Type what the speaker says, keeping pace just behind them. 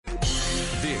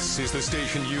This is the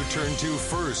station you turn to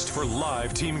first for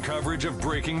live team coverage of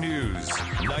breaking news.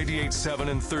 98.7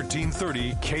 and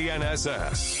 1330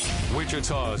 KNSS.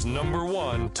 Wichita's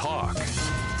 #1 talk.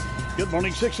 Good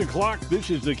morning, 6 o'clock.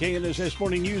 This is the KNSS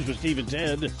Morning News with Steve and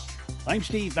Ted. I'm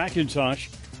Steve McIntosh.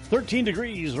 13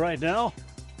 degrees right now,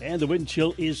 and the wind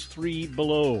chill is 3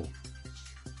 below.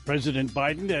 President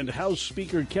Biden and House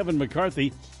Speaker Kevin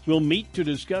McCarthy will meet to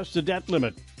discuss the debt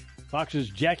limit. Fox's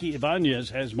Jackie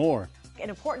Ibanez has more. An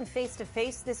important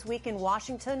face-to-face this week in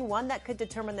Washington, one that could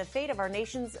determine the fate of our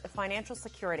nation's financial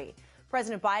security.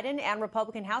 President Biden and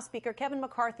Republican House Speaker Kevin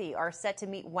McCarthy are set to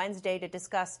meet Wednesday to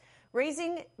discuss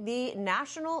raising the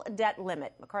national debt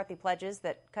limit. McCarthy pledges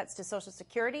that cuts to Social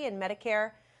Security and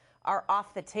Medicare are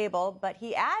off the table, but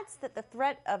he adds that the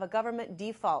threat of a government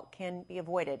default can be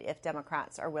avoided if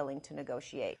Democrats are willing to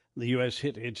negotiate. The U.S.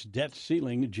 hit its debt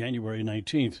ceiling January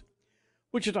 19th.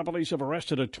 Wichita police have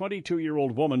arrested a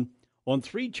 22-year-old woman on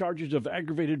 3 charges of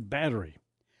aggravated battery,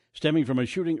 stemming from a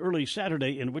shooting early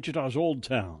Saturday in Wichita's Old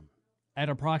Town. At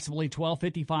approximately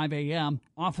 12:55 a.m.,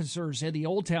 officers in the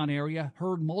Old Town area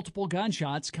heard multiple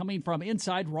gunshots coming from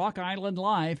inside Rock Island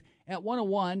Live at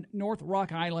 101 North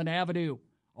Rock Island Avenue.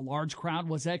 A large crowd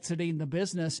was exiting the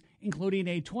business, including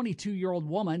a 22-year-old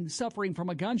woman suffering from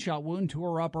a gunshot wound to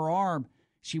her upper arm.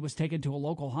 She was taken to a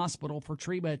local hospital for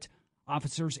treatment.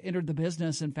 Officers entered the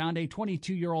business and found a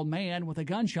 22-year-old man with a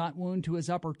gunshot wound to his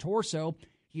upper torso.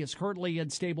 He is currently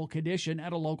in stable condition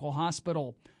at a local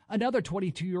hospital. Another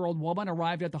 22-year-old woman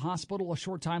arrived at the hospital a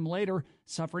short time later,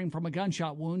 suffering from a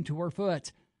gunshot wound to her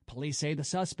foot. Police say the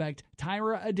suspect,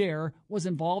 Tyra Adair, was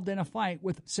involved in a fight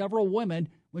with several women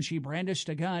when she brandished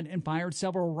a gun and fired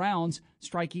several rounds,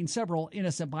 striking several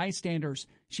innocent bystanders.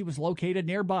 She was located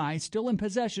nearby, still in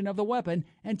possession of the weapon,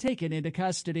 and taken into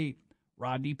custody.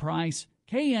 Rodney Price,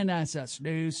 KNSS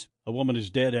News. A woman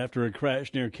is dead after a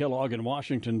crash near Kellogg in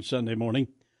Washington Sunday morning.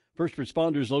 First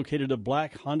responders located a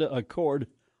black Honda Accord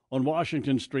on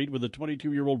Washington Street with a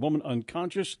 22-year-old woman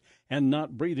unconscious and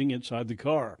not breathing inside the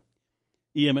car.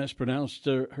 EMS pronounced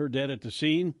her dead at the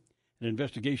scene. An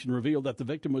investigation revealed that the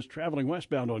victim was traveling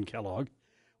westbound on Kellogg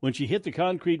when she hit the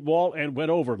concrete wall and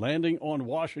went over, landing on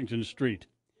Washington Street.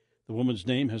 The woman's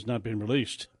name has not been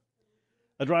released.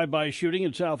 A drive-by shooting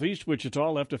in southeast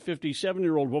Wichita left a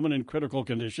 57-year-old woman in critical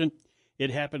condition. It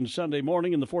happened Sunday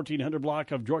morning in the 1400 block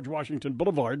of George Washington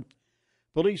Boulevard.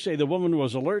 Police say the woman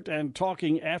was alert and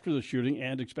talking after the shooting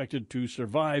and expected to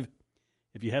survive.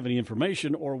 If you have any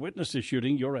information or witnessed the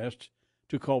shooting, you're asked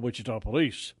to call Wichita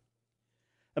Police.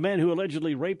 A man who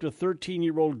allegedly raped a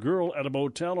 13-year-old girl at a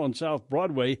motel on South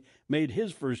Broadway made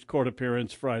his first court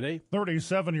appearance Friday.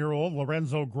 37-year-old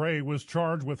Lorenzo Gray was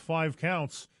charged with 5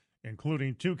 counts,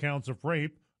 including 2 counts of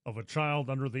rape of a child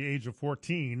under the age of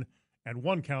 14 and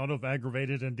 1 count of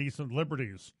aggravated indecent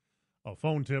liberties. A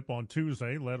phone tip on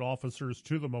Tuesday led officers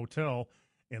to the motel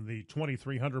in the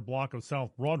 2300 block of South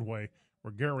Broadway,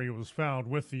 where Gary was found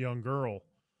with the young girl.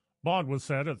 Bond was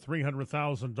set at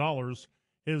 $300,000.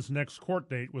 His next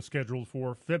court date was scheduled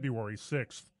for February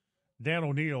 6th. Dan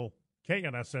O'Neill,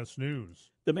 KNSS News.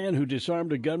 The man who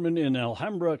disarmed a gunman in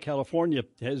Alhambra, California,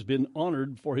 has been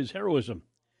honored for his heroism.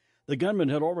 The gunman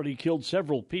had already killed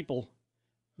several people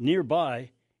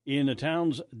nearby in the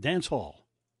town's dance hall.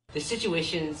 The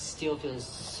situation still feels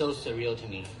so surreal to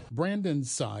me. Brandon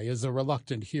Tsai is a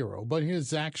reluctant hero, but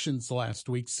his actions last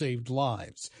week saved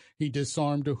lives. He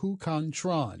disarmed a Hu Can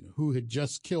Tran, who had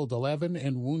just killed 11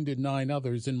 and wounded 9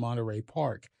 others in Monterey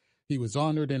Park. He was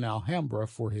honored in Alhambra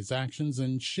for his actions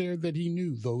and shared that he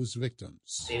knew those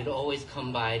victims. They would always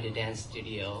come by the dance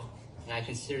studio, and I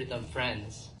considered them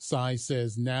friends. Tsai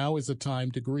says now is a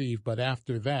time to grieve, but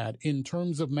after that, in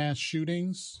terms of mass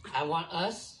shootings, I want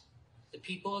us, the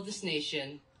people of this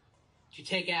nation, to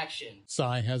take action.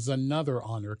 Tsai has another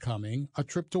honor coming, a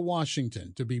trip to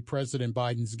Washington to be President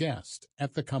Biden's guest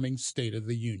at the coming State of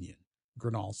the Union.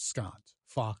 Gernal Scott,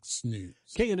 Fox News.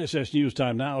 KNSS News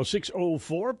Time now,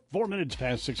 6:04, 4 minutes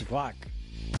past 6 o'clock.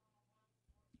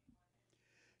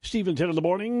 Stephen 10 in the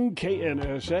morning,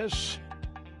 KNSS.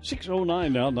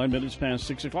 6:09 now, 9 minutes past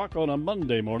 6 o'clock on a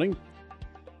Monday morning.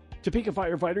 Topeka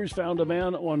firefighters found a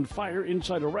man on fire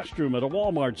inside a restroom at a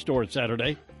Walmart store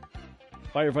Saturday.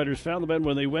 Firefighters found the man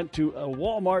when they went to a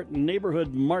Walmart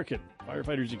neighborhood market.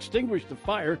 Firefighters extinguished the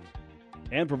fire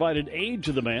and provided aid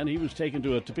to the man. He was taken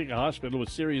to a Topeka hospital with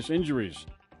serious injuries.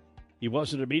 He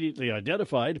wasn't immediately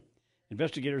identified.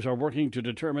 Investigators are working to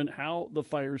determine how the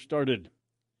fire started.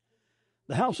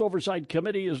 The House Oversight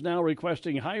Committee is now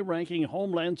requesting high-ranking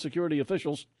Homeland Security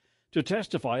officials to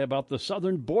testify about the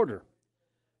southern border.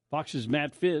 Fox's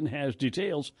Matt Finn has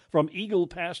details from Eagle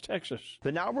Pass, Texas.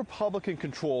 The now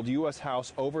Republican-controlled U.S.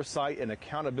 House Oversight and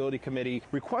Accountability Committee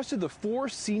requested the 4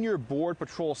 senior Border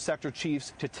Patrol sector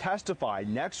chiefs to testify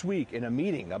next week in a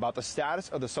meeting about the status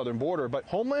of the southern border, but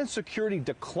Homeland Security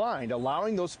declined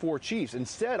allowing those 4 chiefs,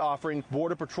 instead offering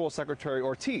Border Patrol Secretary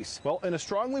Ortiz. Well, in a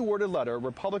strongly worded letter,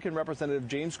 Republican Representative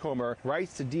James Comer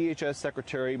writes to DHS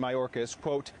Secretary Mayorkas,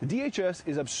 quote, "The DHS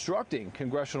is obstructing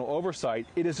congressional oversight.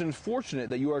 It is unfortunate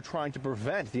that you are trying to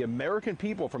prevent the American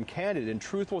people from candid and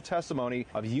truthful testimony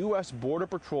of U.S. Border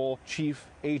Patrol chief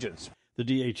agents." The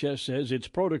DHS says it's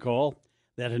protocol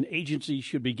that an agency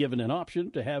should be given an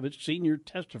option to have its senior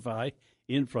testify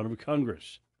in front of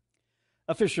Congress.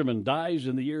 A fisherman dies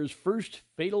in the year's first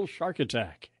fatal shark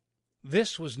attack.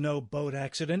 This was no boat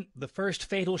accident. The first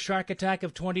fatal shark attack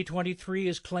of 2023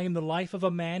 has claimed the life of a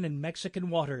man in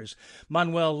Mexican waters.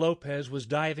 Manuel Lopez was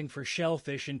diving for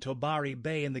shellfish in Tobari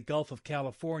Bay in the Gulf of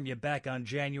California back on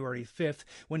January 5th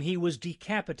when he was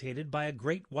decapitated by a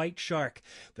great white shark.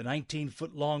 The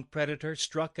 19-foot-long predator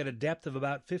struck at a depth of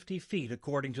about 50 feet,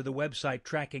 according to the website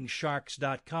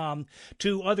trackingsharks.com.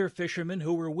 2 other fishermen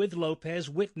who were with Lopez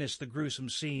witnessed the gruesome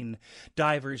scene.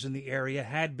 Divers in the area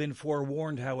had been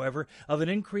forewarned, however, of an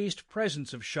increased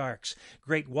presence of sharks.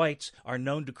 Great whites are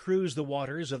known to cruise the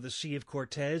waters of the Sea of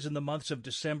Cortez in the months of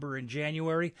December and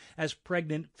January as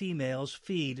pregnant females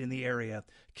feed in the area.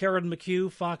 Karen McHugh,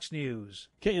 Fox News.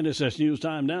 KNSS News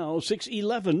Time now,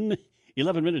 6:11,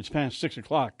 11 minutes past 6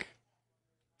 o'clock.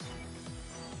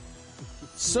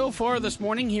 So far this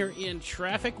morning here in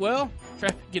traffic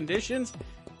conditions,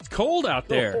 it's cold out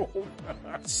there.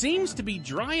 Seems to be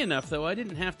dry enough, though. I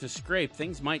didn't have to scrape.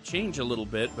 Things might change a little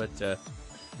bit, but I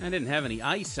didn't have any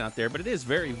ice out there. But it is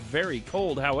very, very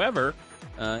cold. However,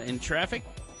 in traffic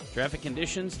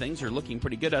conditions, things are looking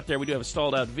pretty good out there. We do have a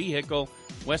stalled-out vehicle,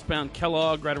 westbound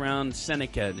Kellogg, right around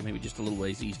Seneca, maybe just a little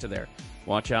ways east of there.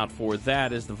 Watch out for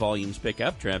that as the volumes pick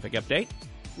up. Traffic update,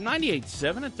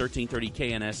 98.7 at 1330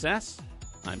 KNSS.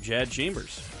 I'm Chad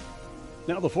Chambers.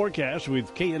 Now the forecast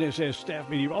with KNSS staff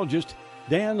meteorologist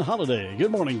Dan Holliday.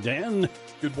 Good morning, Dan.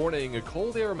 Good morning. A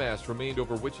cold air mass remained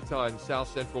over Wichita and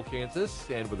south central Kansas,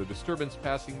 and with a disturbance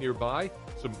passing nearby,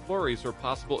 some flurries are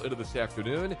possible into this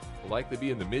afternoon. Will likely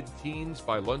be in the mid-teens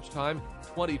by lunchtime,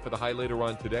 20 for the high later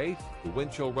on today. The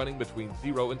wind chill running between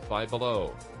 0 and 5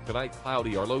 below. Tonight,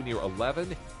 cloudy, our low near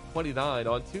 11, 29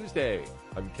 on Tuesday.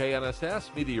 I'm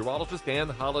KNSS meteorologist Dan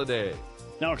Holliday.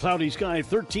 Now a cloudy sky,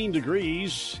 13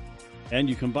 degrees. And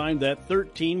you combine that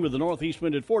 13 with the northeast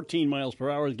wind at 14 miles per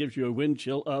hour, it gives you a wind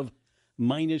chill of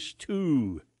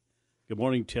 -2. Good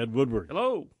morning, Ted Woodward.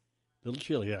 Hello. A little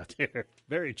chilly out there.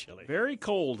 Very chilly. Very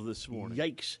cold this morning.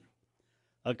 Yikes.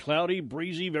 A cloudy,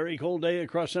 breezy, very cold day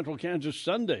across central Kansas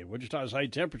Sunday. Wichita's high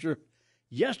temperature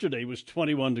yesterday was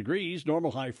 21 degrees,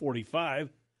 normal high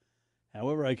 45.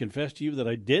 However, I confess to you that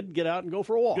I did get out and go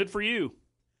for a walk. Good for you.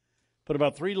 Put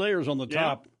about 3 layers on the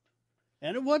top,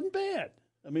 and it wasn't bad.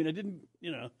 I mean, I didn't,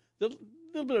 a little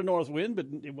bit of north wind, but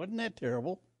it wasn't that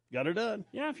terrible. Got her done.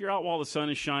 Yeah, if you're out while the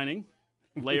sun is shining,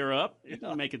 layer up,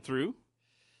 you'll make it through.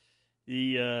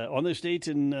 On this date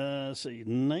in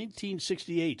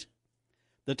 1968,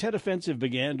 the Tet Offensive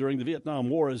began during the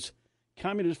Vietnam War as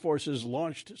communist forces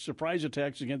launched surprise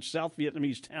attacks against South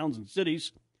Vietnamese towns and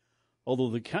cities.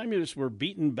 Although the communists were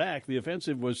beaten back, the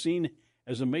offensive was seen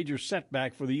as a major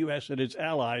setback for the U.S. and its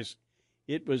allies.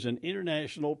 It was an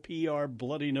international PR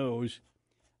bloody nose.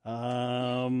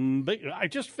 I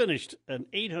just finished an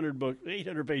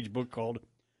 800-page book called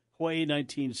Hue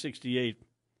 1968,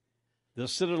 The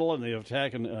Citadel and the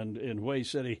Attack in Hue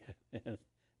City.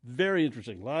 Very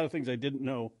interesting. A lot of things I didn't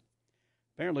know.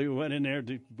 Apparently we went in there.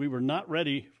 We were not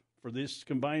ready for this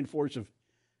combined force of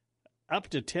up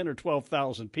to 10 or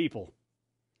 12,000 people,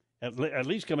 at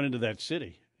least coming into that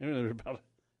city. There were about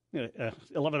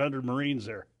 1,100 Marines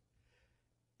there.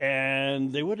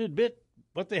 And they wouldn't admit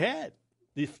what they had.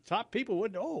 The top people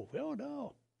wouldn't,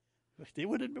 no. They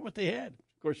wouldn't admit what they had.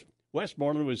 Of course,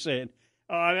 Westmoreland was saying,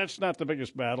 that's not the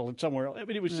biggest battle. It's somewhere else. I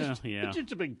mean, it was just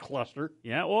a big cluster.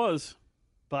 Yeah, it was.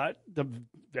 But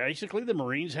basically the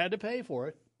Marines had to pay for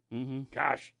it. Mm-hmm.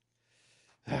 Gosh.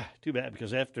 Too bad,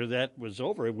 because after that was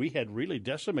over, we had really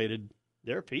decimated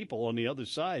their people on the other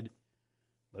side.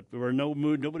 But we were in no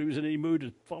mood. Nobody was in any mood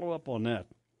to follow up on that.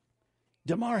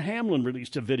 Damar Hamlin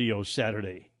released a video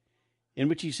Saturday in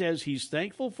which he says he's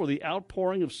thankful for the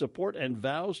outpouring of support and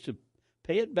vows to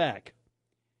pay it back.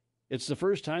 It's the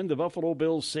first time the Buffalo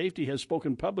Bills safety has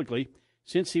spoken publicly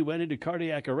since he went into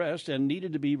cardiac arrest and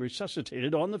needed to be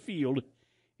resuscitated on the field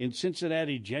in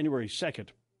Cincinnati January 2nd.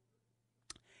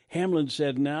 Hamlin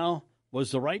said, "Now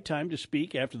was the right time to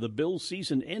speak after the Bills'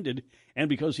 season ended and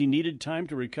because he needed time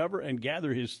to recover and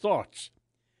gather his thoughts.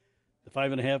 The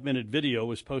 5.5-minute video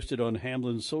was posted on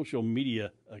Hamlin's social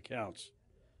media accounts.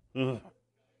 Ugh.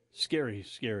 Scary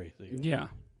thing. Yeah,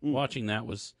 watching that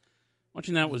was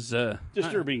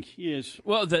disturbing. Yes.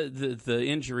 Well, the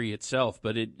injury itself,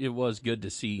 but it was good to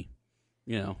see,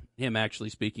 him actually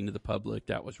speaking to the public.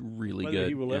 That was really Whether good.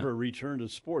 He will ever return to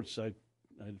sports. I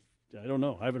don't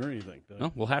know. I haven't heard anything.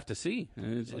 Well, we'll have to see.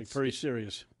 It's pretty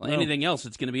serious. Well, anything else,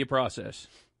 it's going to be a process.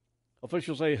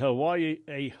 Officials say a Hawaii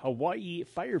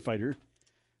firefighter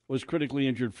was critically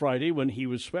injured Friday when he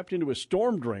was swept into a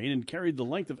storm drain and carried the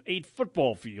length of 8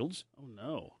 football fields. Oh,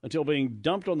 no. Until being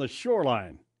dumped on the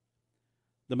shoreline.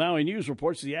 The Maui News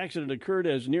reports the accident occurred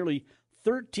as nearly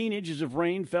 13 inches of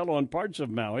rain fell on parts of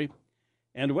Maui,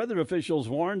 and weather officials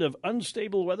warned of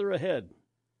unstable weather ahead.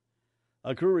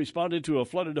 A crew responded to a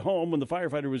flooded home when the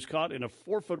firefighter was caught in a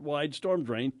 4-foot-wide storm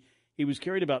drain. He was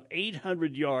carried about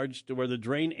 800 yards to where the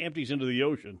drain empties into the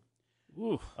ocean.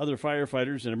 Ooh. Other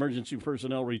firefighters and emergency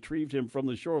personnel retrieved him from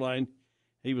the shoreline.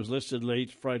 He was listed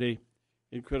late Friday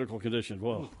in critical condition.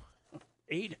 Whoa.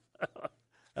 8?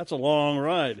 That's a long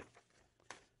ride.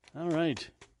 All right.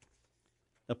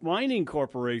 The mining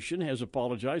corporation has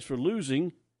apologized for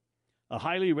losing a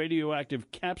highly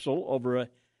radioactive capsule over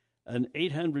an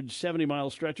 870-mile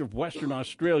stretch of Western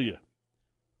Australia.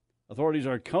 Authorities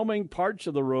are combing parts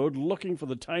of the road looking for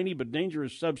the tiny but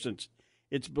dangerous substance.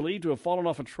 It's believed to have fallen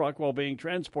off a truck while being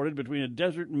transported between a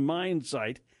desert mine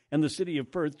site and the city of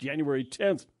Perth January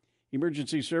 10th.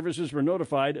 Emergency services were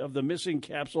notified of the missing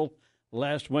capsule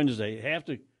last Wednesday. They have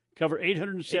to cover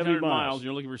 870 miles.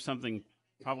 You're looking for something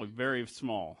probably very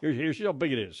small. Here's how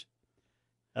big it is.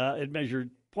 It measured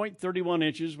 0.31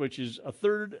 inches, which is a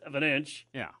third of an inch.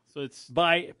 Yeah, so it's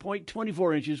by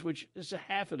 0.24 inches, which is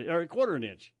a quarter an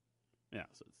inch. Yeah,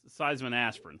 so it's the size of an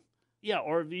asprin. Yeah,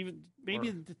 or even maybe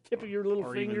the tip of your little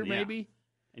finger, maybe.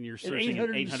 And you're searching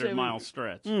an 800-mile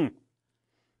stretch. People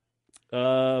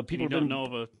don't know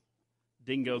if a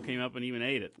dingo came up and even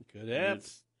ate it. Could have.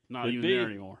 It's not even there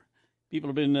anymore. People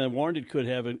have been warned it could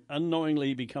have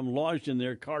unknowingly become lodged in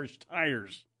their car's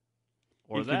tires.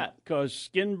 Or it that. Could cause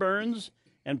skin burns,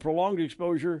 and prolonged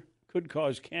exposure could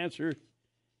cause cancer.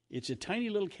 It's a tiny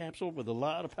little capsule with a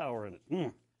lot of power in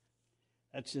it.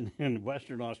 That's in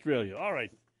Western Australia. All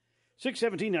right.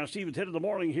 6:17 now, Steve. It's head of the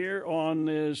morning here on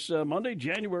this Monday,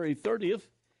 January 30th.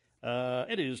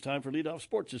 It is time for Leadoff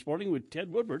Sports this morning with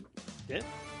Ted Woodward. Ted?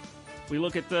 We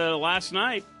look at last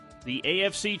night, the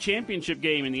AFC Championship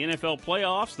game in the NFL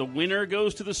playoffs. The winner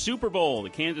goes to the Super Bowl. The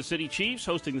Kansas City Chiefs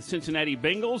hosting the Cincinnati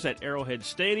Bengals at Arrowhead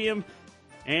Stadium.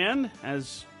 And,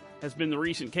 as has been the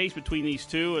recent case between these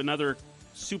two, another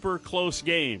super close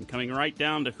game, coming right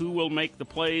down to who will make the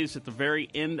plays at the very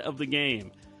end of the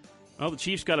game. Well, the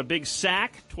Chiefs got a big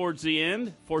sack towards the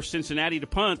end, forced Cincinnati to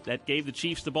punt. That gave the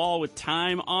Chiefs the ball with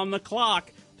time on the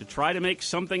clock to try to make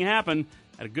something happen.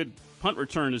 Had a good punt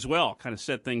return as well, kind of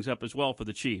set things up as well for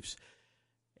the Chiefs.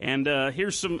 And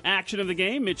here's some action of the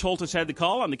game. Mitch Holthus had the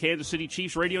call on the Kansas City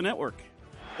Chiefs radio network.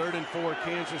 3rd and 4,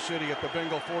 Kansas City at the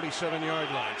Bengal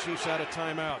 47-yard line. Chiefs out of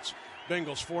timeouts.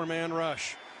 Bengals 4-man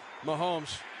rush.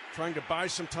 Mahomes trying to buy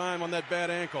some time on that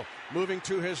bad ankle. Moving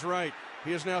to his right.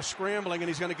 He is now scrambling, and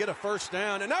he's going to get a first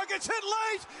down. And now gets hit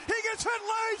late. He gets hit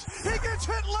late. He gets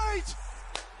hit late.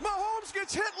 Mahomes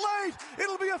gets hit late.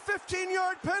 It'll be a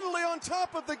 15-yard penalty on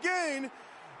top of the gain.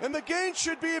 And the gain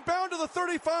should be bound to the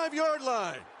 35-yard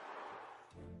line.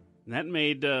 And that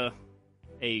made a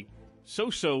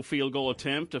so-so field goal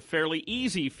attempt a fairly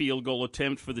easy field goal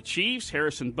attempt for the Chiefs.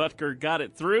 Harrison Butker got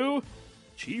it through.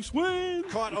 Chiefs win.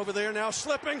 Caught over there now,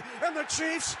 slipping, and the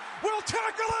Chiefs will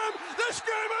tackle him. This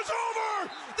game is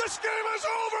over. This game is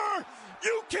over.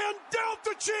 You can doubt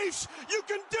the Chiefs. You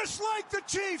can dislike the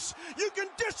Chiefs. You can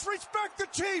disrespect the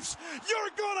Chiefs. You're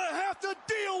going to have to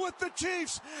deal with the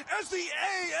Chiefs as the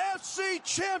AFC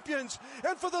champions.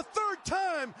 And for the 3rd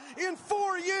time in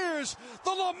 4 years,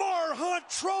 the Lamar Hunt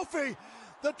Trophy,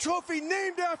 the trophy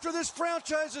named after this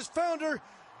franchise's founder,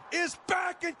 is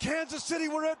back in Kansas City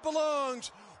where it belongs.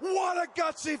 What a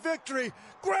gutsy victory.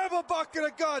 Grab a bucket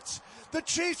of guts. The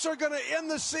Chiefs are going to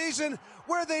end the season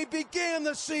where they began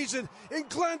the season, in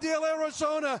Glendale,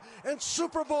 Arizona, and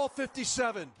Super Bowl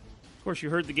 57. Of course, you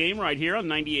heard the game right here on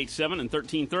 98.7 and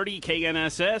 1330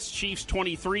 KNSS. Chiefs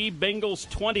 23, Bengals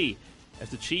 20, as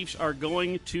the Chiefs are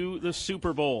going to the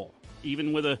Super Bowl,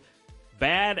 even with a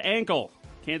bad ankle.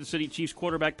 Kansas City Chiefs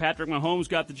quarterback Patrick Mahomes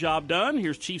got the job done.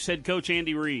 Here's Chiefs head coach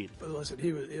Andy Reid. But listen,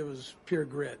 it was pure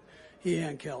grit. He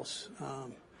and Kels.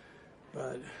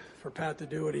 But for Pat to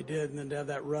do what he did and then to have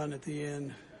that run at the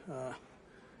end,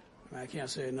 I can't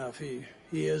say enough. He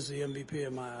is the MVP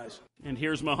in my eyes. And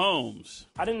here's Mahomes.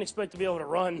 I didn't expect to be able to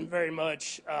run very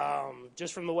much,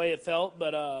 just from the way it felt.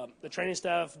 But the training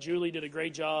staff, Julie, did a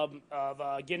great job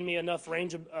of getting me enough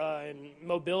range and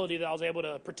mobility that I was able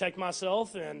to protect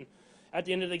myself. And at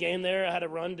the end of the game there, I had a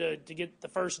run to get the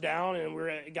first down, and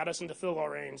it got us into field goal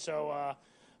range. So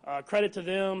credit to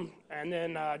them. And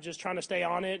then just trying to stay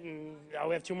on it. And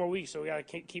we have 2 more weeks, so we got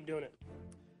to keep doing it.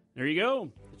 There you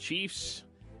go. The Chiefs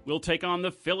will take on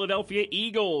the Philadelphia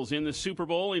Eagles in the Super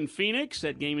Bowl in Phoenix.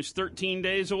 That game is 13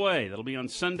 days away. That'll be on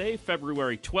Sunday,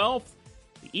 February 12th.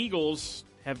 The Eagles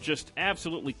have just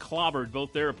absolutely clobbered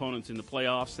both their opponents in the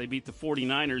playoffs. They beat the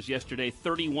 49ers yesterday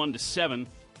 31-7.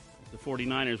 The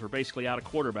 49ers were basically out of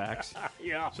quarterbacks.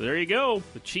 Yeah. So there you go.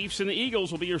 The Chiefs and the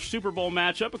Eagles will be your Super Bowl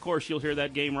matchup. Of course, you'll hear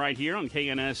that game right here on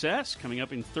KNSS coming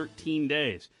up in 13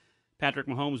 days. Patrick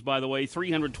Mahomes, by the way,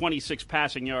 326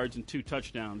 passing yards and 2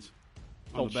 touchdowns.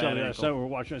 That's what we're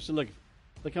watching. I said, look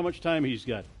how much time he's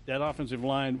got. That offensive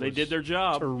line, they did their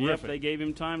job. Terrific. Yep, they gave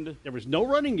him time to. There was no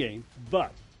running game,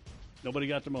 but nobody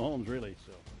got to Mahomes, really.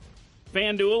 So,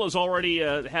 FanDuel is already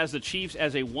has the Chiefs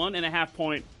as a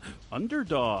 1.5-point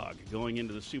underdog going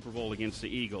into the Super Bowl against the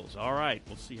Eagles. All right,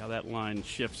 we'll see how that line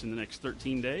shifts in the next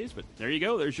 13 days. But there you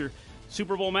go. There's your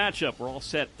Super Bowl matchup. We're all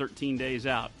set 13 days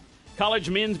out. College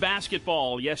men's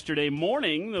basketball yesterday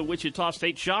morning. The Wichita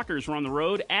State Shockers were on the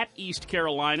road at East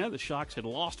Carolina. The Shocks had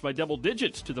lost by double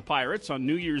digits to the Pirates on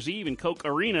New Year's Eve in Koch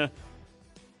Arena.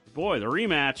 Boy, the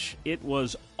rematch, it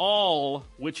was all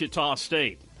Wichita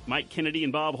State. Mike Kennedy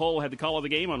and Bob Hull had the call of the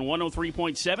game on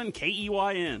 103.7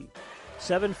 KEYN.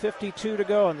 7:52 to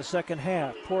go in the second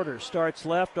half. Porter starts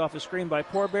left off a screen by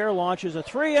Porbear, launches a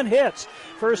 3 and hits.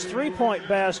 First 3-point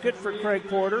basket for Craig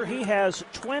Porter. He has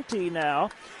 20 now,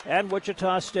 and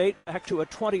Wichita State back to a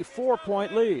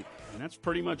 24-point lead. And that's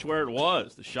pretty much where it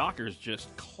was. The Shockers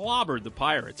just clobbered the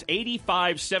Pirates.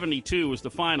 85-72 was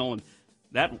the final, and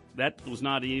that was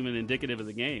not even indicative of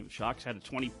the game. Shocks had a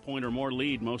 20-point or more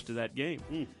lead most of that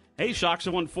game. Hey, Shocks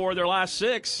have won 4 of their last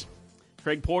 6.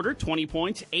 Craig Porter, 20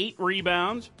 points, 8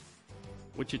 rebounds.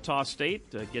 Wichita State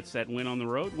gets that win on the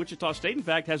road. Wichita State, in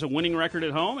fact, has a winning record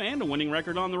at home and a winning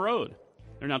record on the road.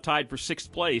 They're now tied for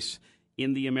 6th place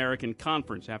in the American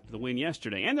Conference after the win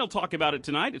yesterday. And they'll talk about it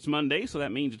tonight. It's Monday, so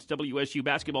that means it's WSU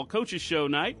Basketball Coaches Show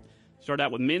night. Start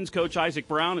out with men's coach Isaac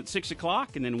Brown at 6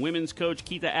 o'clock, and then women's coach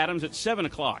Keitha Adams at 7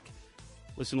 o'clock.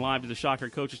 Listen live to the Shocker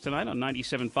coaches tonight on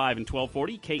 97.5 and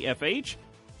 1240 KFH.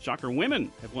 Shocker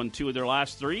women have won 2 of their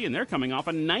last 3, and they're coming off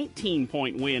a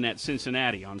 19-point win at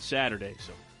Cincinnati on Saturday.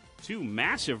 So 2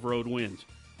 massive road wins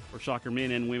for Shocker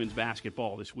men and women's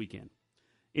basketball this weekend.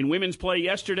 In women's play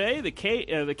yesterday, the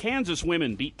Kansas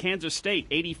women beat Kansas State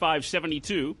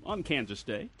 85-72 on Kansas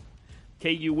Day.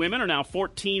 KU women are now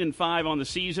 14-5 on the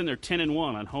season. They're 10-1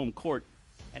 on home court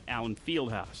at Allen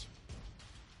Fieldhouse.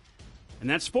 And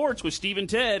that's sports with Steve and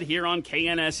Ted here on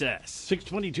KNSS.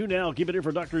 6:22 now. Keep it here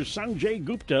for Dr. Sanjay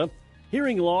Gupta.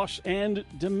 Hearing loss and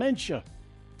dementia.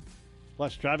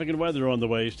 Plus traffic and weather on the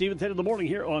way. Steve and Ted in the morning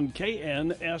here on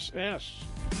KNSS.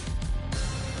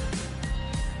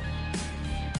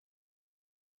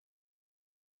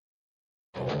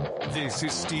 This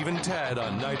is Steve and Ted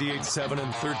on 98.7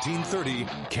 and 1330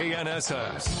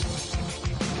 KNSS.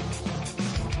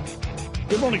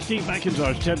 Good morning, Steve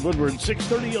McIntosh, Ted Woodward,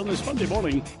 6:30 on this Monday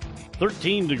morning,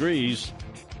 13 degrees.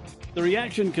 The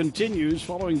reaction continues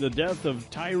following the death of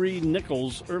Tyree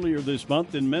Nichols earlier this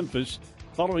month in Memphis,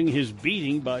 following his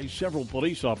beating by several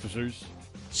police officers.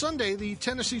 Sunday, the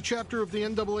Tennessee chapter of the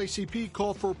NAACP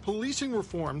called for policing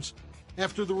reforms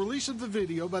after the release of the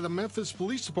video by the Memphis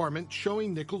Police Department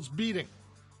showing Nichols' beating.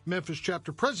 Memphis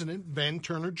chapter president Van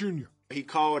Turner Jr. He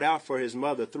called out for his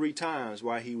mother 3 times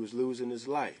while he was losing his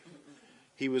life.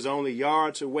 He was only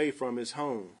yards away from his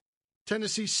home.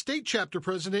 Tennessee State Chapter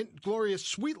President Gloria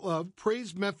Sweetlove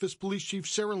praised Memphis Police Chief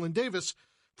Sarah Lynn Davis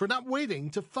for not waiting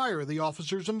to fire the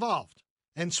officers involved.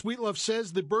 And Sweetlove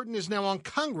says the burden is now on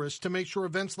Congress to make sure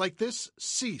events like this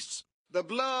cease. The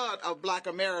blood of Black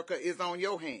America is on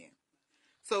your hands,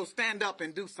 so stand up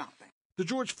and do something. The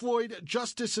George Floyd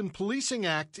Justice and Policing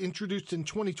Act, introduced in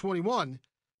 2021,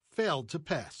 failed to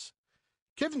pass.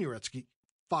 Kevin Uretsky,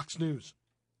 Fox News.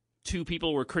 2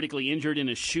 people were critically injured in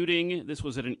a shooting. This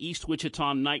was at an East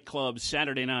Wichita nightclub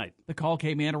Saturday night. The call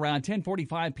came in around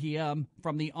 10:45 p.m.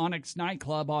 from the Onyx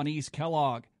nightclub on East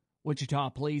Kellogg. Wichita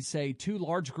police say 2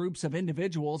 large groups of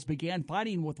individuals began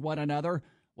fighting with one another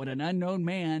when an unknown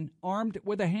man, armed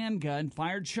with a handgun,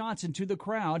 fired shots into the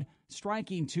crowd,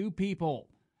 striking 2 people.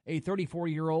 A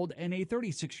 34-year-old and a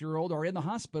 36-year-old are in the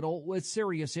hospital with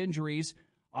serious injuries.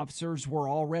 Officers were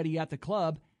already at the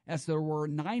club as there were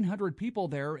 900 people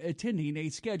there attending a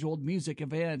scheduled music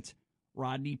event.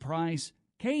 Rodney Price,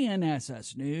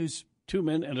 KNSS News. 2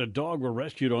 men and a dog were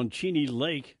rescued on Cheney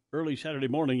Lake early Saturday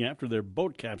morning after their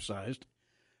boat capsized.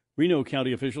 Reno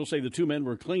County officials say the 2 men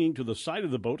were clinging to the side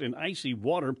of the boat in icy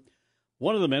water.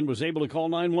 One of the men was able to call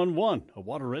 911. A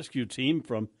water rescue team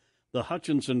from the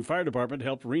Hutchinson Fire Department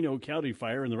helped Reno County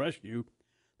Fire in the rescue.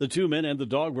 The 2 men and the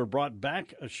dog were brought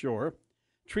back ashore,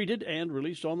 treated, and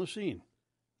released on the scene.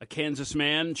 A Kansas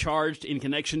man charged in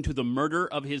connection to the murder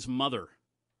of his mother.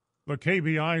 The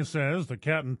KBI says the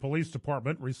Canton Police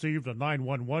Department received a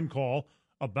 911 call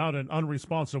about an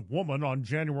unresponsive woman on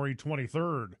January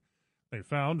 23rd. They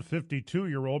found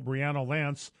 52-year-old Brianna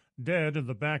Lance dead in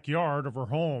the backyard of her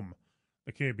home.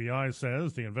 The KBI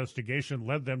says the investigation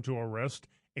led them to arrest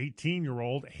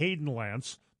 18-year-old Hayden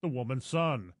Lance, the woman's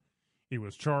son. He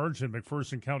was charged in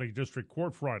McPherson County District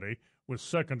Court Friday with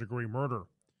second-degree murder.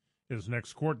 His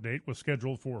next court date was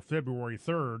scheduled for February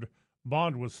 3rd.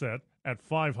 Bond was set at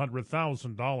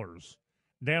 $500,000.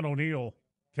 Dan O'Neill,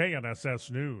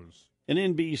 KNSS News. An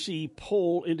NBC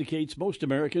poll indicates most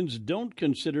Americans don't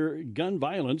consider gun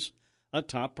violence a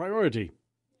top priority.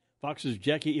 Fox's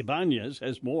Jackie Ibanez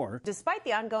has more. Despite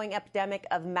the ongoing epidemic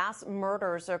of mass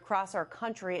murders across our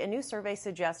country, a new survey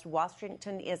suggests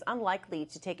Washington is unlikely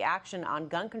to take action on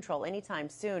gun control anytime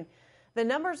soon. The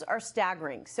numbers are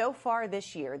staggering. So far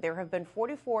this year, there have been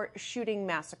 44 shooting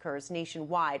massacres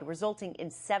nationwide, resulting in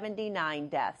 79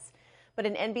 deaths. But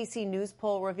an NBC News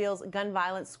poll reveals gun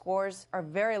violence scores are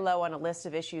very low on a list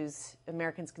of issues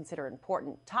Americans consider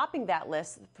important. Topping that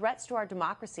list, threats to our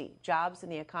democracy, jobs,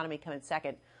 and the economy come in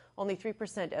second. Only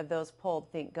 3% of those polled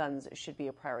think guns should be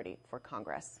a priority for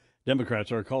Congress.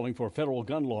 Democrats are calling for federal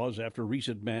gun laws after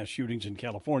recent mass shootings in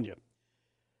California.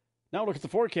 Now look at the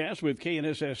forecast with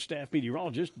KNSS staff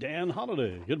meteorologist Dan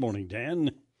Holliday. Good morning,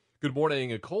 Dan. Good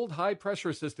morning. A cold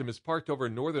high-pressure system is parked over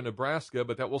northern Nebraska,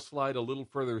 but that will slide a little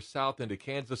further south into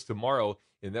Kansas tomorrow,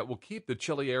 and that will keep the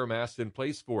chilly air mass in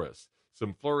place for us.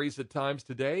 Some flurries at times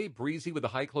today, breezy with a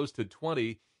high close to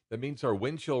 20. That means our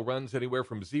wind chill runs anywhere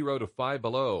from 0 to 5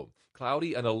 below.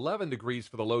 Cloudy and 11 degrees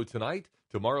for the low tonight.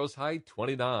 Tomorrow's high,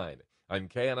 29. I'm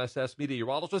KNSS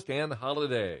meteorologist Dan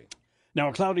Holliday. Now,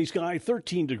 a cloudy sky,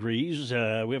 13 degrees. We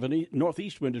have a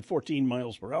northeast wind at 14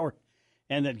 miles per hour,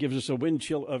 and that gives us a wind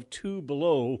chill of 2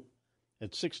 below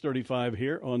at 6:35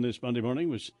 here on this Monday morning.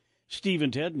 Was Steve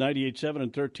and Ted, 98.7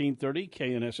 and 1330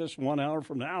 KNSS. 1 hour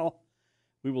from now,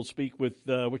 we will speak with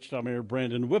Wichita Mayor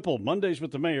Brandon Whipple. Mondays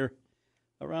with the mayor,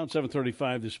 around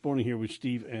 7:35 this morning here with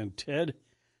Steve and Ted.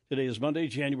 Today is Monday,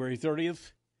 January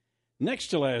 30th, next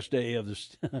to last day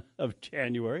of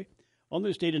January. On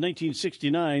this date in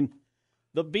 1969,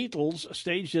 the Beatles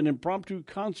staged an impromptu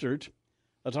concert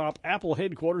atop Apple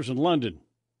headquarters in London.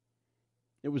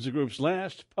 It was the group's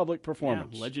last public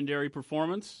performance. Yeah, legendary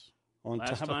performance.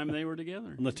 Last time they were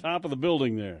together. On the top of the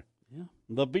building there. Yeah.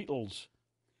 The Beatles.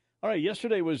 All right,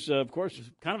 yesterday was, of course...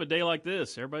 kind of a day like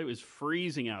this. Everybody was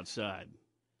freezing outside.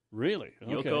 Really?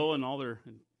 Okay. Yoko and all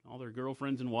their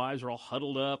girlfriends and wives were all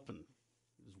huddled up, and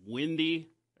it was windy.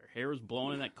 Their hair was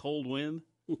blowing in that cold wind.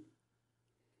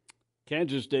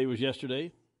 Kansas Day was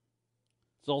yesterday.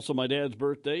 It's also my dad's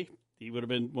birthday. He would have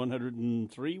been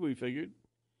 103, we figured.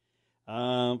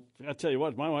 I'll tell you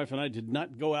what, my wife and I did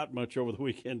not go out much over the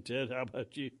weekend, Ted. How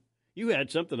about you? You had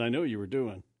something I know you were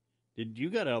doing. You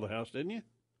got out of the house, didn't you?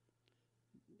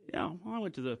 Yeah, well, I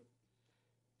went to the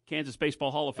Kansas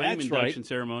Baseball Hall of Fame induction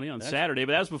ceremony on Saturday,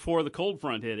 but that was before the cold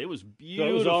front hit. It was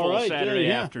beautiful Saturday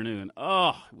afternoon.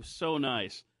 Oh, it was so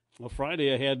nice. Well,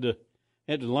 Friday I had to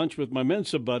lunch with my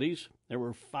Mensa buddies. There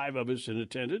were 5 of us in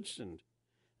attendance, and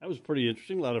that was pretty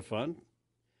interesting, a lot of fun.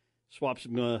 Swapped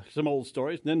some old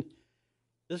stories. And then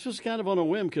this was kind of on a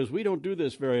whim because we don't do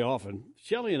this very often.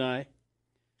 Shelley and I,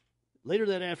 later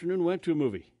that afternoon, went to a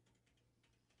movie.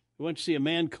 We went to see A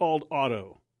Man Called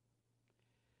Otto.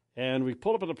 And we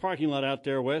pulled up in the parking lot out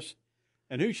there, Wes,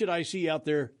 and who should I see out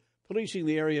there policing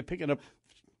the area, picking up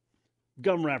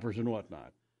gum wrappers and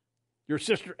whatnot? Your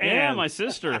sister Ann. Yeah, my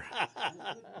sister.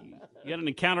 You got an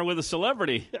encounter with a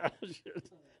celebrity. It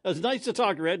was nice to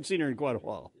talk to her. I hadn't seen her in quite a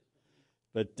while.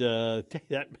 But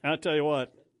I'll tell you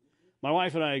what, my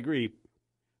wife and I agree.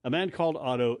 A Man Called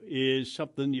Otto is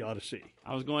something you ought to see.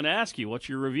 I was going to ask you, what's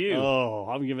your review? Oh,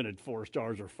 I'm giving it 4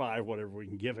 stars or 5, whatever we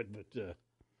can give it. But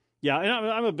yeah, and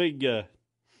I'm a big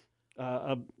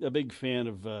fan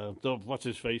of what's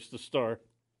his face, the star,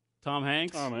 Tom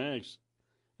Hanks. Tom Hanks.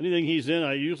 Anything he's in,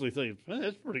 I usually think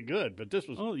that's pretty good. But this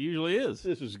was it usually is.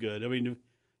 This is good. I mean,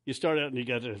 you start out and you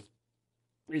got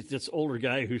this older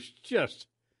guy who's just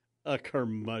a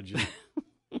curmudgeon.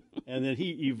 And then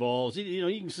he evolves.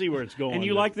 You can see where it's going. And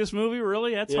you like this movie,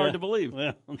 really? That's hard to believe.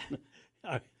 Well,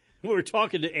 we were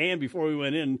talking to Ann before we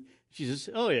went in. She says,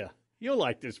 "Oh yeah, you'll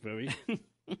like this movie."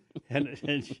 and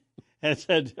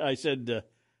I said,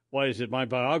 "Why is it my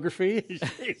biography?"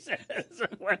 She says,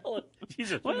 "Well," she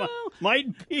says,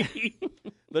 "Might be."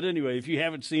 But anyway, if you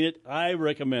haven't seen it, I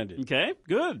recommend it. Okay,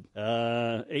 good.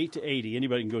 8 to 80.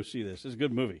 Anybody can go see this. It's a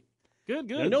good movie. Good.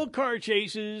 Now, no car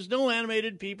chases, no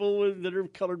animated people that are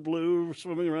colored blue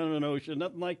swimming around in an ocean,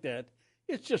 nothing like that.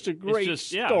 It's just a great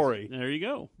story. There you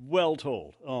go. Well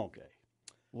told. Okay.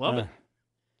 Love it.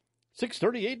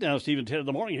 6:38 now, Steve and Ted in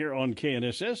the morning here on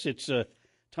KNSS. It's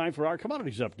time for our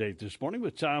commodities update this morning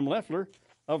with Tom Leffler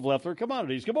of Leffler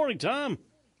Commodities. Good morning, Tom.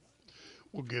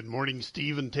 Well, good morning,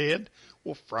 Steve and Ted.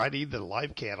 Well, Friday, the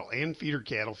live cattle and feeder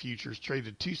cattle futures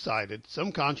traded two-sided.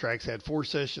 Some contracts had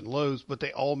four-session lows, but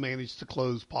they all managed to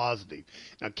close positive.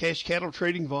 Now, cash cattle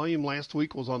trading volume last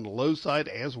week was on the low side,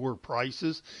 as were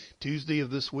prices. Tuesday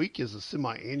of this week is a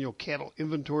semi-annual cattle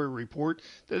inventory report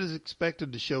that is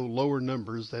expected to show lower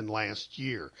numbers than last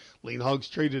year. Lean hogs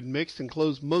traded mixed and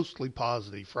closed mostly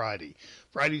positive Friday.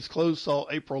 Friday's close saw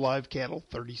April live cattle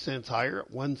 30 cents higher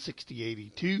at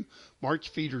 160.82. March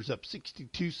feeders up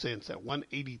 62 cents at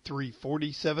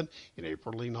 183.47, and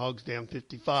April lean hogs down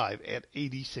 55 at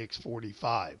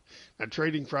 86.45. Now,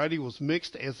 trading Friday was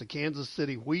mixed as the Kansas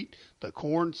City wheat, the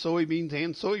corn, soybeans,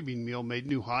 and soybean meal made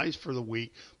new highs for the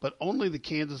week, but only the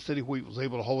Kansas City wheat was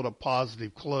able to hold a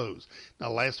positive close.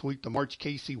 Now, last week, the March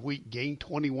KC wheat gained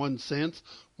 21 cents.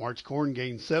 March corn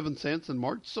gained 7 cents, and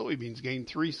March soybeans gained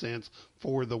 3 cents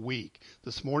for the week.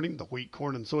 This morning, the wheat,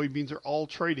 corn, and soybeans are all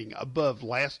trading above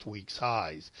last week's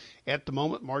highs. At the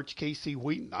moment, March KC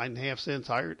wheat 9.5 cents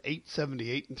higher at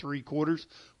 8.78 3/4.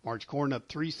 March corn up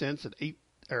 3 cents at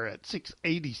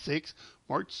 6.86.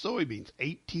 March soybeans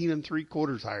 18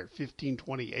 3/4 higher,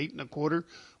 15.28 1/4.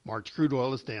 March crude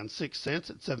oil is down 6 cents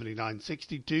at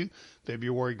 79.62.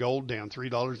 February gold down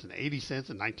 $3.80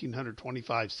 at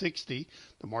 1,925.60.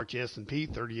 The March S&P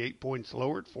 38 points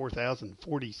lower at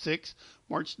 4,046.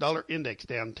 March dollar index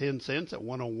down 10 cents at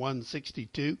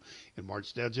 101.62. And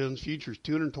March Dow Jones futures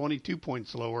 222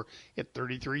 points lower at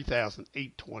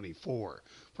 33,824.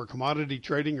 For commodity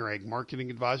trading or ag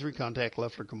marketing advisory, contact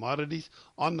Leffler Commodities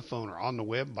on the phone or on the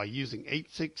web by using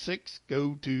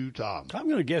 866-GO-TO-TOM. I'm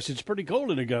going to guess it's pretty cold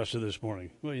in Augusta this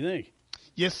morning. What do you think?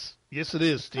 Yes, it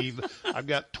is, Steve. I've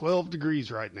got 12 degrees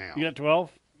right now. You got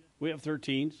 12? We have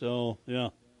 13, so, yeah.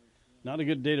 Not a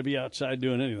good day to be outside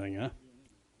doing anything, huh?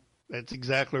 That's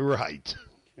exactly right.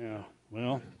 Yeah,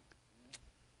 well.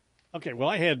 Okay, well,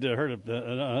 I had heard of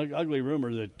an ugly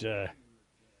rumor that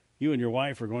you and your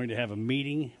wife are going to have a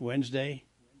meeting Wednesday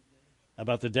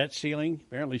about the debt ceiling.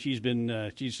 Apparently she's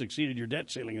succeeded your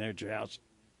debt ceiling there at your house.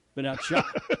 Been out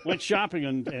went shopping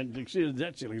and exceeded the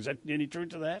debt ceiling. Is that any truth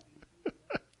to that?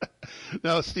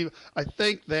 No, Steve, I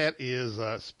think that is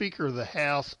Speaker of the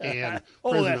House and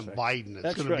President Biden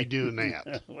that's going to be doing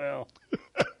that. Well,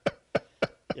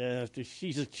 yeah,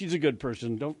 she's a good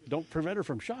person. Don't prevent her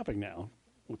from shopping now,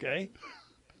 okay?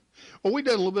 Well, we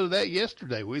did a little bit of that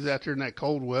yesterday. We was out there in that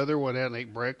cold weather, went out and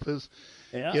ate breakfast,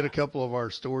 hit a couple of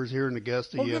our stores here in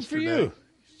Augusta yesterday. Good for you.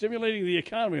 Stimulating the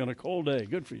economy on a cold day.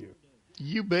 Good for you.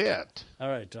 You bet. All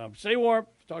right, Tom. Stay warm.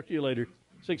 Talk to you later.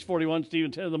 6:41, Steve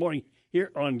and 10 in the morning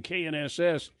here on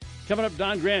KNSS. Coming up,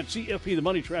 Don Grant, CFP, the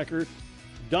money tracker.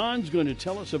 Don's going to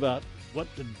tell us about what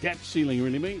the debt ceiling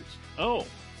really means. Oh,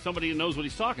 somebody who knows what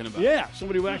he's talking about. Yeah,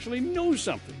 somebody who actually knows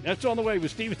something. That's on the way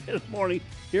with Steve and 10 in the morning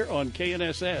here on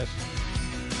KNSS.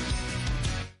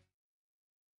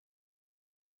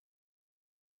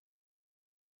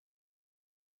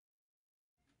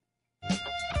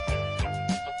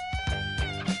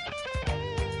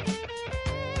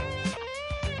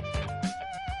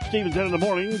 Steve and 10 in the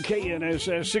morning,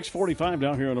 KNSS 6:45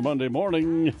 down here on a Monday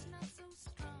morning.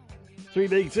 Three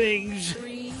big things.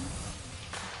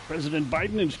 President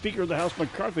Biden and Speaker of the House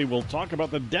McCarthy will talk about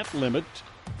the debt limit.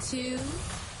 2.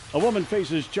 A woman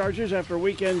faces charges after a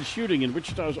weekend shooting in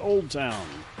Wichita's Old Town.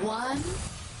 1.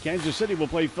 Kansas City will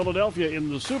play Philadelphia in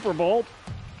the Super Bowl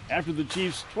after the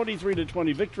Chiefs'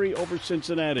 23-20 victory over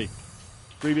Cincinnati.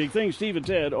 Three big things, Steve and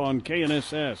Ted on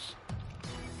KNSS.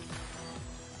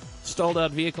 Stalled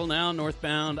out vehicle now,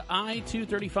 northbound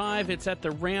I-235. It's at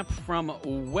the ramp from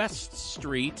West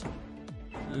Street,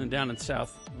 down in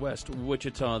southwest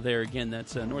Wichita there. Again,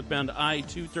 that's northbound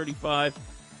I-235,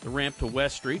 the ramp to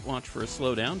West Street. Watch for a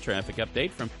slowdown. Traffic update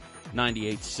from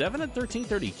 98.7 at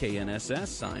 1330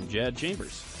 KNSS. I'm Jad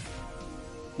Chambers.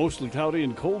 Mostly cloudy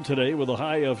and cold today with a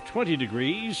high of 20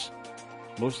 degrees.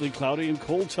 Mostly cloudy and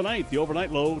cold tonight. The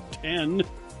overnight low, 10.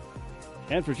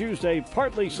 And for Tuesday,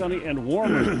 partly sunny and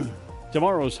warmer.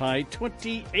 Tomorrow's high,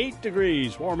 28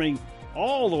 degrees, warming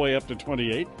all the way up to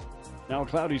 28. Now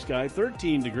cloudy sky,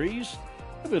 13 degrees.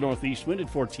 A bit northeast wind at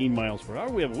 14 miles per hour.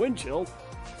 We have a wind chill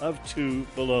of 2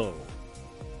 below.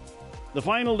 The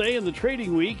final day in the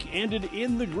trading week ended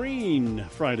in the green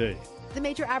Friday. The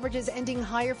major averages ending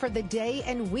higher for the day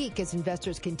and week as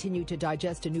investors continue to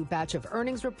digest a new batch of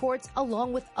earnings reports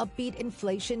along with upbeat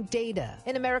inflation data.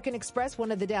 In American Express,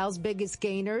 one of the Dow's biggest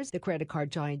gainers, the credit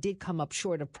card giant did come up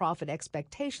short of profit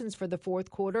expectations for the fourth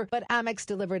quarter, but Amex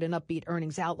delivered an upbeat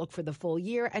earnings outlook for the full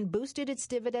year and boosted its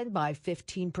dividend by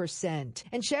 15%.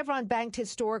 And Chevron banked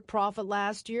historic profit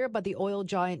last year, but the oil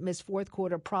giant missed fourth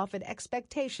quarter profit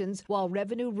expectations while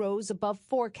revenue rose above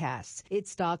forecasts.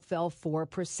 Its stock fell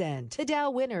 4%. The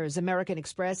Dow winners, American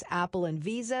Express, Apple, and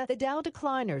Visa. The Dow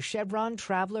decliners, Chevron,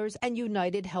 Travelers, and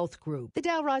United Health Group. The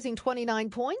Dow rising 29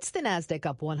 points, the Nasdaq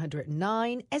up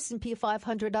 109, S&P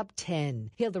 500 up 10.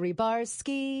 Hillary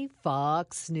Barsky,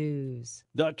 Fox News.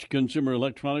 Dutch consumer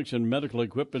electronics and medical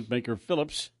equipment maker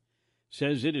Philips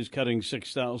says it is cutting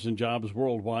 6,000 jobs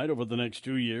worldwide over the next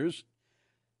 2 years.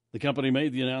 The company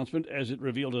made the announcement as it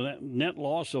revealed a net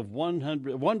loss of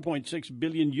 1.6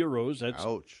 billion euros. That's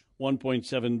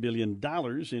 $1.7 billion in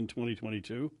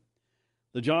 2022.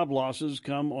 The job losses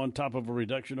come on top of a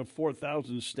reduction of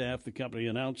 4,000 staff the company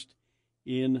announced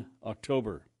in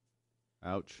October.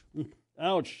 Ouch.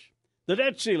 Ouch. The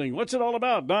debt ceiling. What's it all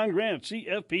about? Don Grant,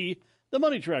 CFP, the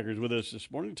Money Tracker's with us this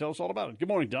morning. Tell us all about it. Good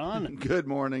morning, Don. Good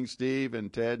morning, Steve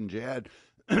and Ted and Jad.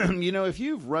 You know, if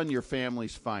you've run your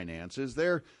family's finances,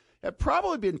 there have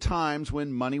probably been times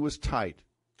when money was tight,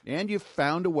 and you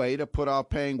found a way to put off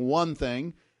paying one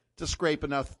thing to scrape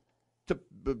enough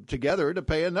together to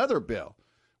pay another bill.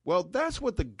 Well, that's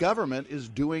what the government is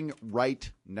doing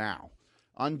right now.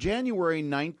 On January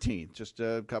 19th, just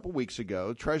a couple weeks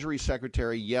ago, Treasury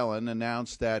Secretary Yellen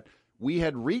announced that we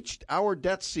had reached our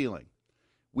debt ceiling.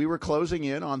 We were closing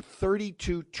in on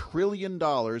 $32 trillion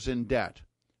in debt.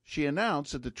 She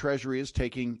announced that the Treasury is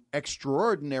taking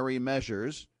extraordinary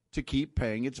measures to keep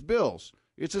paying its bills.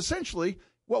 It's essentially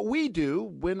what we do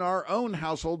when our own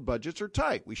household budgets are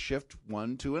tight. We shift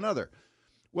one to another.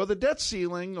 Well, the debt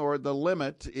ceiling, or the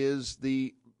limit, is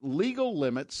the legal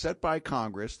limit set by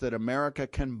Congress that America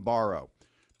can borrow.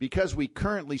 Because we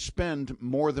currently spend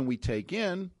more than we take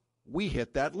in, we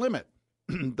hit that limit.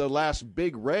 The last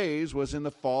big raise was in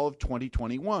the fall of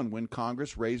 2021 when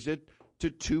Congress raised it to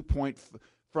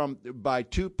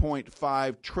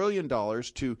 $2.5 trillion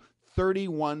to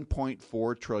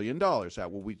 $31.4 trillion.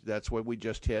 That's what we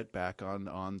just hit back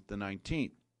on the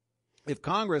 19th. If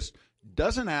Congress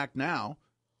doesn't act now,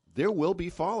 there will be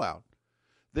fallout.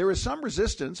 There is some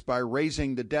resistance by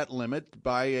raising the debt limit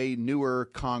by a newer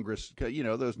Congress,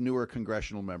 those newer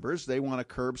congressional members. They want to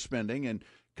curb spending and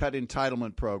cut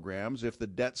entitlement programs. If the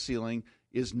debt ceiling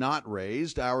is not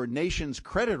raised, our nation's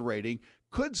credit rating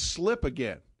could slip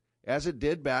again, as it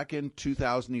did back in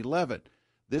 2011.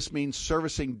 This means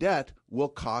servicing debt will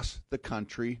cost the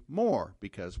country more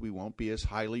because we won't be as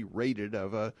highly rated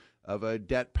of a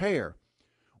debt payer.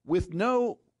 With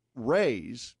no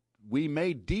raise, we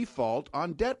may default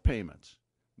on debt payments.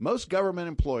 Most government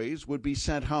employees would be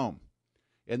sent home,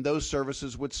 and those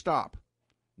services would stop.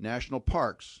 National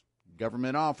parks,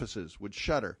 government offices would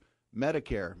shutter.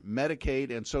 Medicare,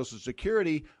 Medicaid, and Social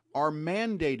Security are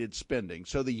mandated spending,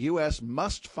 so the U.S.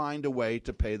 must find a way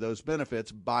to pay those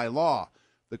benefits by law.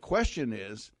 The question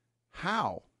is,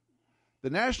 how? The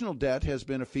national debt has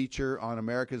been a feature on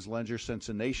America's ledger since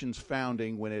the nation's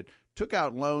founding when it took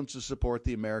out loans to support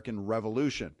the American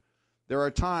Revolution. There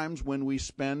are times when we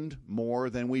spend more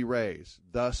than we raise,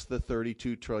 thus the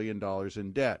 $32 trillion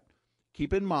in debt.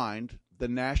 Keep in mind, the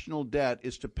national debt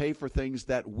is to pay for things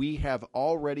that we have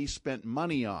already spent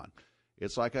money on.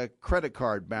 It's like a credit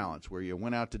card balance where you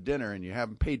went out to dinner and you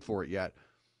haven't paid for it yet.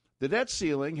 The debt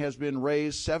ceiling has been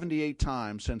raised 78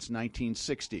 times since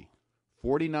 1960,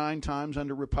 49 times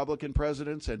under Republican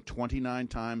presidents and 29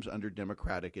 times under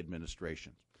Democratic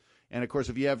administrations. And, of course,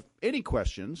 if you have any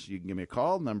questions, you can give me a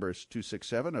call. Number is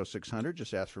 267-0600.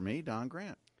 Just ask for me, Don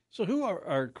Grant. So who are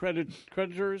our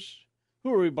creditors?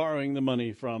 Who are we borrowing the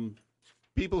money from?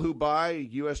 People who buy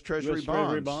U.S. Treasury bonds.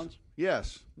 Treasury bonds?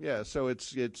 Yes. Yeah. So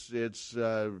it's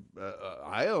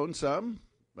I own some,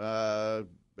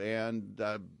 and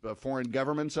foreign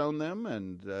governments own them,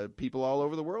 and people all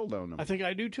over the world own them. I think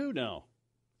I do too now.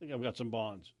 I think I've got some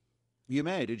bonds. You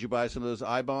may. Did you buy some of those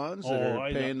I bonds that are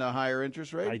paying the higher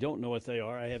interest rate? I don't know what they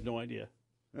are. I have no idea.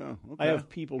 Oh, okay. I have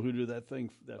people who do that thing.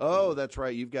 That's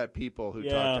right. You've got people who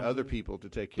talk to other people to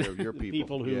take care of your people.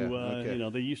 People who, okay.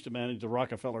 They used to manage the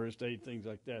Rockefeller estate, things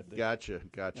like that. Gotcha.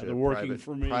 They're working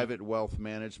for me. Private wealth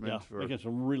management. Yeah, making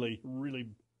some really, really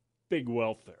big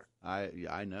wealth there.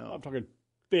 I know. I'm talking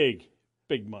big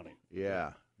money.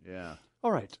 Yeah.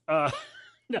 All right.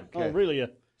 Really.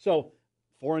 So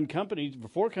foreign countries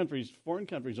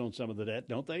own some of the debt,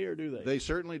 don't they, or do they? They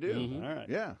certainly do. Mm-hmm. All right.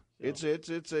 Yeah. So.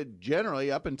 It's a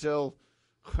generally up until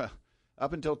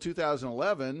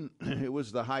 2011, it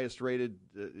was the highest rated.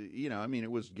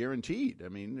 It was guaranteed.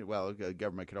 The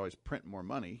government could always print more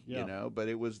money, but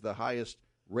it was the highest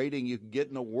rating you could get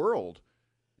in the world.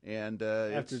 And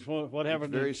what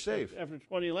happened? Very safe. After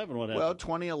 2011, what happened? Well,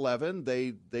 2011,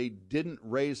 they didn't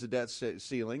raise the debt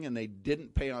ceiling, and they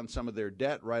didn't pay on some of their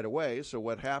debt right away. So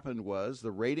what happened was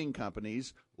the rating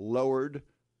companies lowered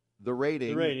the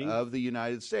rating of the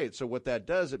United States. So what that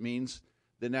does, it means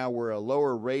that now we're a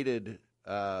lower rated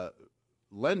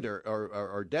lender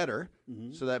or debtor.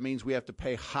 Mm-hmm. So that means we have to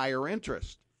pay higher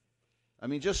interest.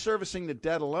 Just servicing the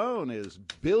debt alone is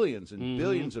billions and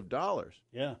billions of dollars.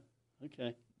 Yeah.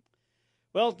 Okay.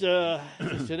 Well,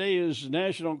 today is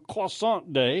National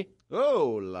Croissant Day.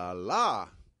 Oh, la la.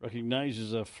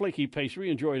 Recognizes a flaky pastry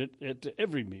enjoyed at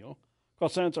every meal.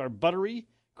 Croissants are buttery,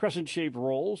 crescent-shaped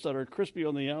rolls that are crispy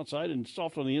on the outside and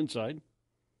soft on the inside.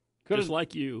 Just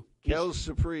like you. Quelle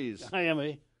surprise. I'm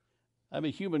a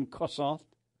human croissant.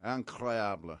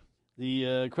 Incroyable.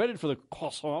 The credit for the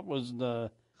croissant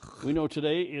we know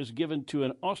today is given to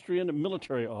an Austrian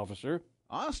military officer.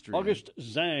 Austrian? August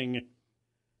Zang.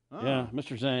 Oh. Yeah,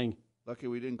 Mr. Zang. Lucky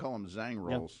we didn't call him Zang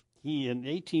rolls. Yeah. In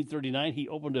 1839, he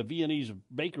opened a Viennese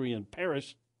bakery in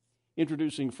Paris,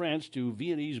 introducing France to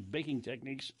Viennese baking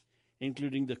techniques,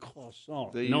 including the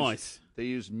croissant. They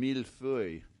used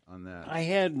millefeuille on that.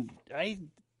 The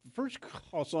first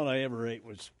croissant I ever ate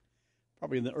was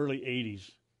probably in the early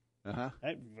 80s. Uh-huh.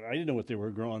 I didn't know what they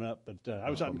were growing up, but I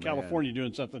was out in California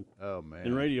doing something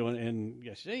in radio, and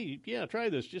I said, hey, try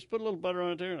this. Just put a little butter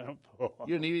on it there.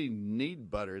 You don't even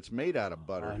need butter. It's made out of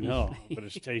butter. I know, but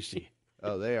it's tasty.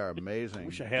 Oh, they are amazing.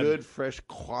 Wish I had good, fresh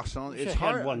croissant. It's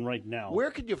hard. I had one right now. Where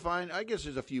could you find? I guess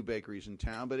there's a few bakeries in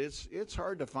town, but it's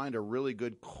hard to find a really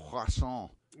good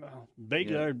croissant.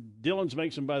 Dillon's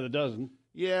makes them by the dozen.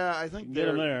 Yeah, I think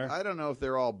they're there. I don't know if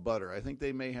they're all butter. I think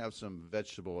they may have some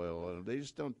vegetable oil in them. They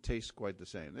just don't taste quite the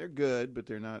same. They're good, but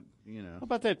they're not, How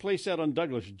about that place out on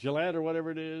Douglas, Gillette or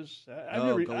whatever it is?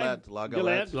 Gillette. La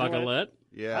Galette?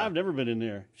 Yeah. I've never been in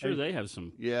there. Sure, they have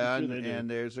some. Yeah, and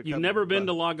there's a couple. You've never been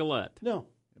to La Galette? No.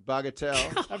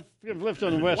 Bagatelle. I've lived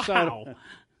on the west side.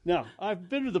 No, I've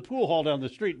been to the pool hall down the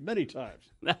street many times.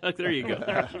 There you go.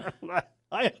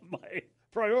 I have my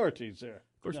priorities there.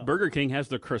 Of course, Burger King has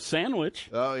the croissant.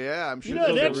 Oh, yeah. I'm sure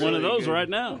that's really one of those good. Right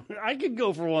now. I could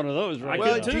go for one of those right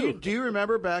now. Well, do you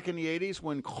remember back in the 80s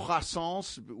when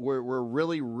croissants were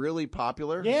really, really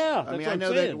popular? Yeah, I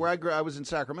know that where I was in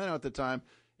Sacramento at the time,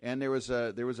 and there was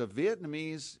a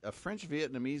French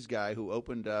Vietnamese guy who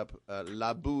opened up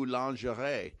La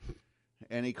Boulangerie,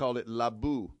 and he called it La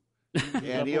Bou.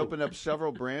 And he opened up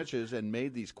several branches and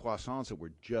made these croissants that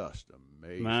were just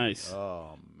amazing. Nice.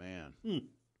 Oh, man.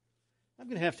 I'm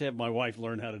going to have my wife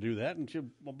learn how to do that,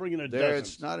 and we'll bring in a dozen.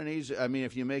 It's not an easy.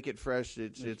 If you make it fresh,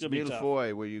 it's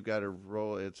millefeuille where you got to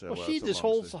roll. This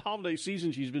whole holiday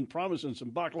season, she's been promising some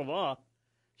baklava.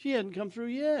 She hadn't come through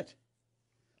yet.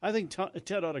 I think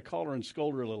Ted ought to call her and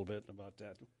scold her a little bit about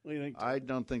that. What do you think, Ted? I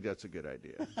don't think that's a good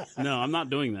idea. No, I'm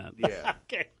not doing that. Yeah.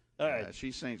 Okay. All right.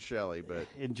 She's St. Shelley, but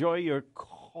enjoy your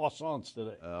croissants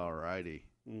today. All righty.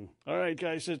 All right,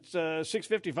 guys. It's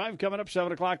 6:55 coming up.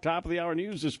 7 o'clock. Top of the hour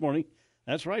news this morning.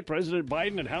 That's right. President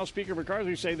Biden and House Speaker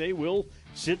McCarthy say they will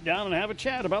sit down and have a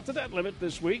chat about the debt limit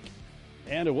this week.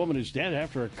 And a woman is dead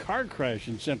after a car crash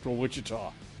in central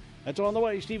Wichita. That's on the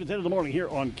way. Steve at 10 in the morning here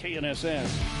on KNSS.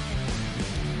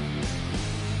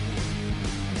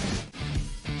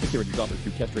 Securities offered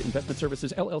through Kestra Investment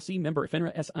Services, LLC, member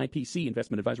FINRA SIPC.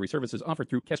 Investment advisory services offered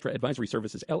through Kestra Advisory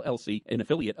Services, LLC, an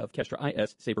affiliate of Kestra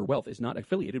IS. Saber Wealth is not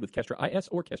affiliated with Kestra IS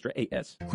or Kestra AS.